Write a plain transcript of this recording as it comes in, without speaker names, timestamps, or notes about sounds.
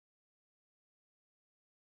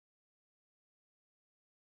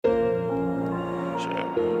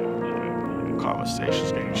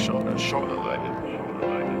Conversations getting shorter and shorter lately.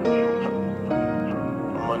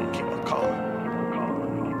 Money keep on calling.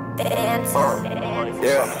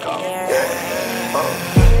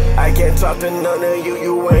 I can't talk to none of you,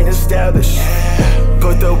 you ain't established.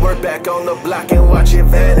 Put the work back on the block and watch it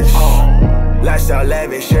vanish. Lifestyle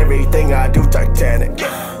lavish, everything I do Titanic.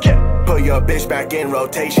 Put your bitch back in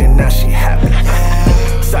rotation, now she happy.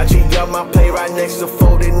 Sachi on my plate right next to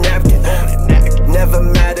folded napkin. Never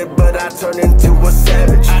mattered, but I turned into a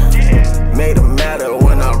savage. Made it matter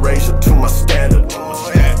when I raised her to my standard.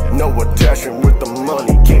 No attachment with the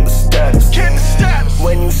money, came the status.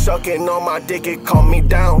 When you sucking on my dick, it calm me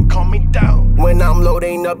down. When I'm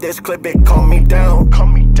loading up this clip, it calm me down.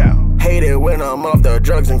 Hate it when I'm off the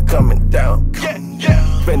drugs and coming down.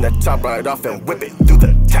 Spin the top right off and whip it through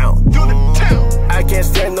the town. I can't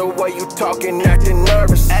stand the way you talking, acting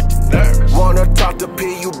nervous. Wanna talk to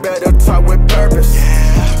P, you better talk with purpose.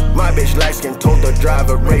 My bitch light skin told the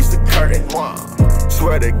driver raise the curtain.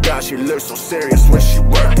 Swear to God she looks so serious when she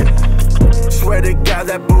working. Swear to God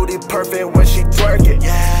that booty perfect when she twerking.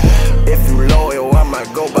 If you loyal, I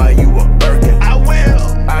might go buy you a Birkin. I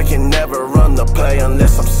will. I can never run the play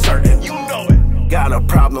unless I'm certain. You know it. Got a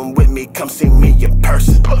problem with me, come see me in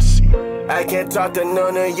person. Pussy. I can't talk to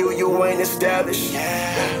none of you, you ain't established.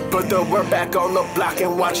 Put the work back on the block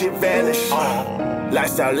and watch it vanish.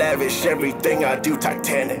 Lifestyle lavish, everything I do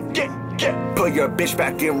Titanic. Put your bitch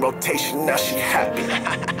back in rotation, now she happy.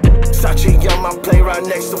 Sachi on my plate right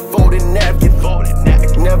next to folded napkin.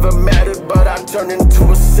 Never mattered, but I turned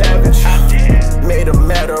into a savage. Made it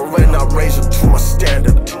matter when I raised her to my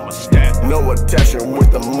standard. No attachment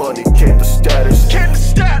with the money, came the status.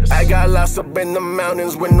 I got lost up in the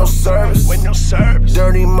mountains with no service.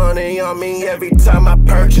 Dirty money on me every time I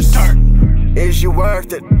purchase. Is you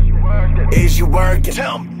worth it? Is you working?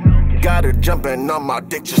 Tell me. Got her jumping on my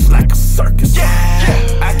dick just like a circus.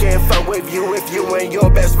 I can't fuck with you if you ain't your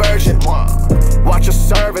best version. Watch her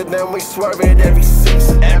serve it, then we swerve it every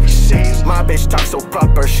season. My bitch talk so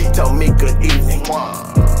proper, she tell me good evening.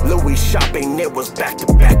 Louis shopping, it was back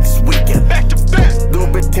to back this weekend.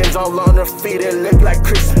 Louboutins all on her feet, it look like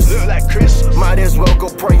Christmas. Might as well go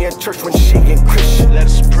pray in church when she ain't Christian. Let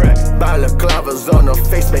us pray. Balaclavas on her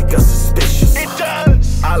face make us suspicious. It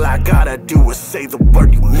does. All I gotta do is say the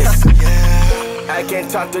word you miss. I can't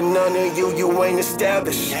talk to none of you, you ain't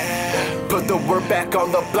established. Put the work back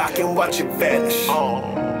on the block and watch it vanish.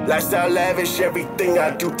 Lifestyle lavish, everything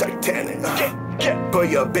I do Titanic. Put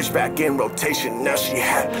your bitch back in rotation, now she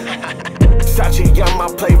happy. Sachi on my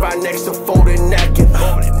plate right next to folded napkin.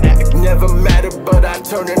 Never mattered, but I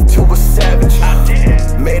turned into a savage.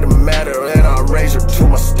 Made it matter and I raised her to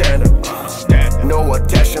my standard. No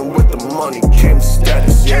attachment with the money, came the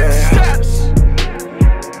status.